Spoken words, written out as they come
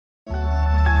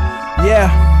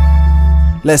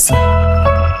Yeah, listen.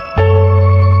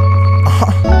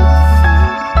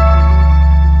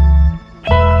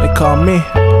 They call me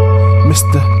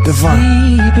Mr.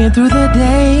 Divine. Sleeping through the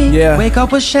day, Yeah. wake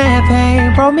up with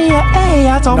champagne, brought me an A.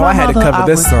 I told No, my I had to mother cover I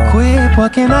this would song. quit.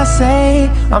 What can I say?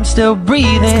 I'm still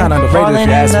breathing, It's kinda underrated falling if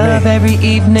you in ask me. love every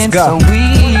evening. Let's go. So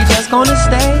we just gonna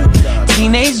stay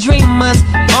teenage dreamers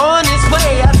on this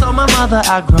way. I told my mother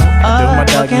I grow up.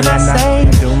 What can I say?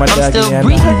 I'm still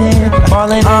breathing,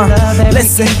 falling in love every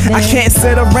Listen, evening. I can't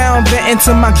sit around venting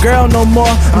to my girl no more.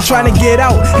 I'm trying to get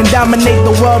out and dominate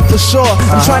the world for sure.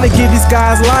 I'm trying to give these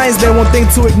guys lines they won't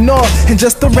think to ignore. And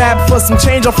just to rap for some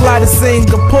change, I'll fly to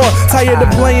Singapore. Tired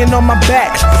of laying on my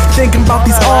back, thinking about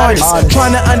these artists,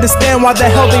 trying to understand why the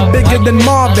hell they bigger than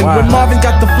Marvin. When Marvin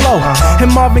got the flow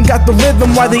and Marvin got the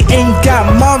rhythm, why they ain't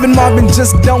got Marvin. Marvin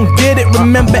just don't get it.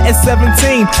 Remember at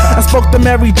 17, I spoke to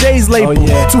Mary J's label.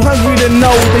 Too hungry to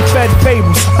know they fed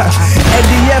fables.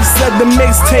 Eddie F said the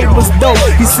mixtape was dope.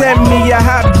 He sent me a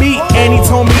hot beat and he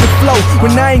told me to flow.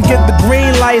 When I ain't get the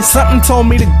green light, something told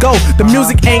me to go. The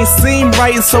music ain't seem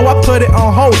right, so I put it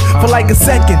on hold for like a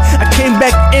second. I came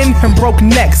back in and broke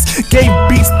necks. Gave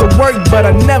beats to work, but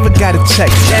I never got a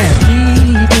check.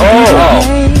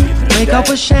 Wake up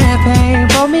with champagne,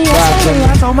 roll me a K.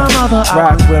 I told my mother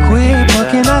I would quit.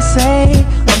 What can I say?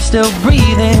 I'm still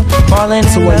breathing, falling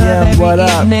in love every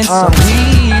evening. So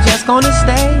we just gonna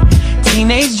stay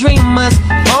teenage dreamers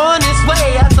on this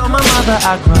way. I told my mother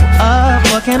I grow up.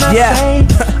 What can I say?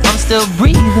 I'm still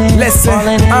breathing,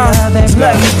 falling in love every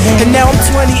evening. And now I'm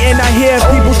 20 and I hear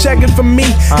people checking for me.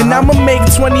 And I'ma make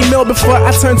 20 mil before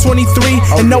I turn 23.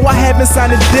 And no, I haven't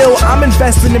signed a deal, I'm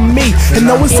investing in me. And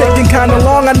though it's taking kinda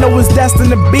long, I know it's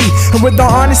destined to be. And with the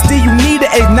honesty, you need to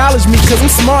acknowledge me, cause I'm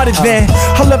smarter than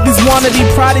all of these wannabe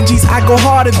prodigies, I go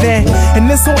harder than. And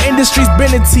this whole industry's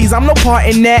been a tease, I'm no part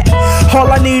in that.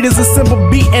 All I need is a simple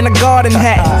beat and a garden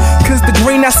hat. Cause the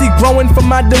green I see growing from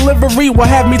my delivery will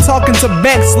have me talking to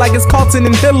banks like it's Carlton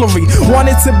and Hillary.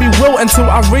 Wanted to be real until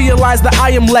I realized that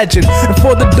I am legend. And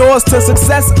for the doors to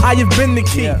success, I have been the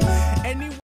key.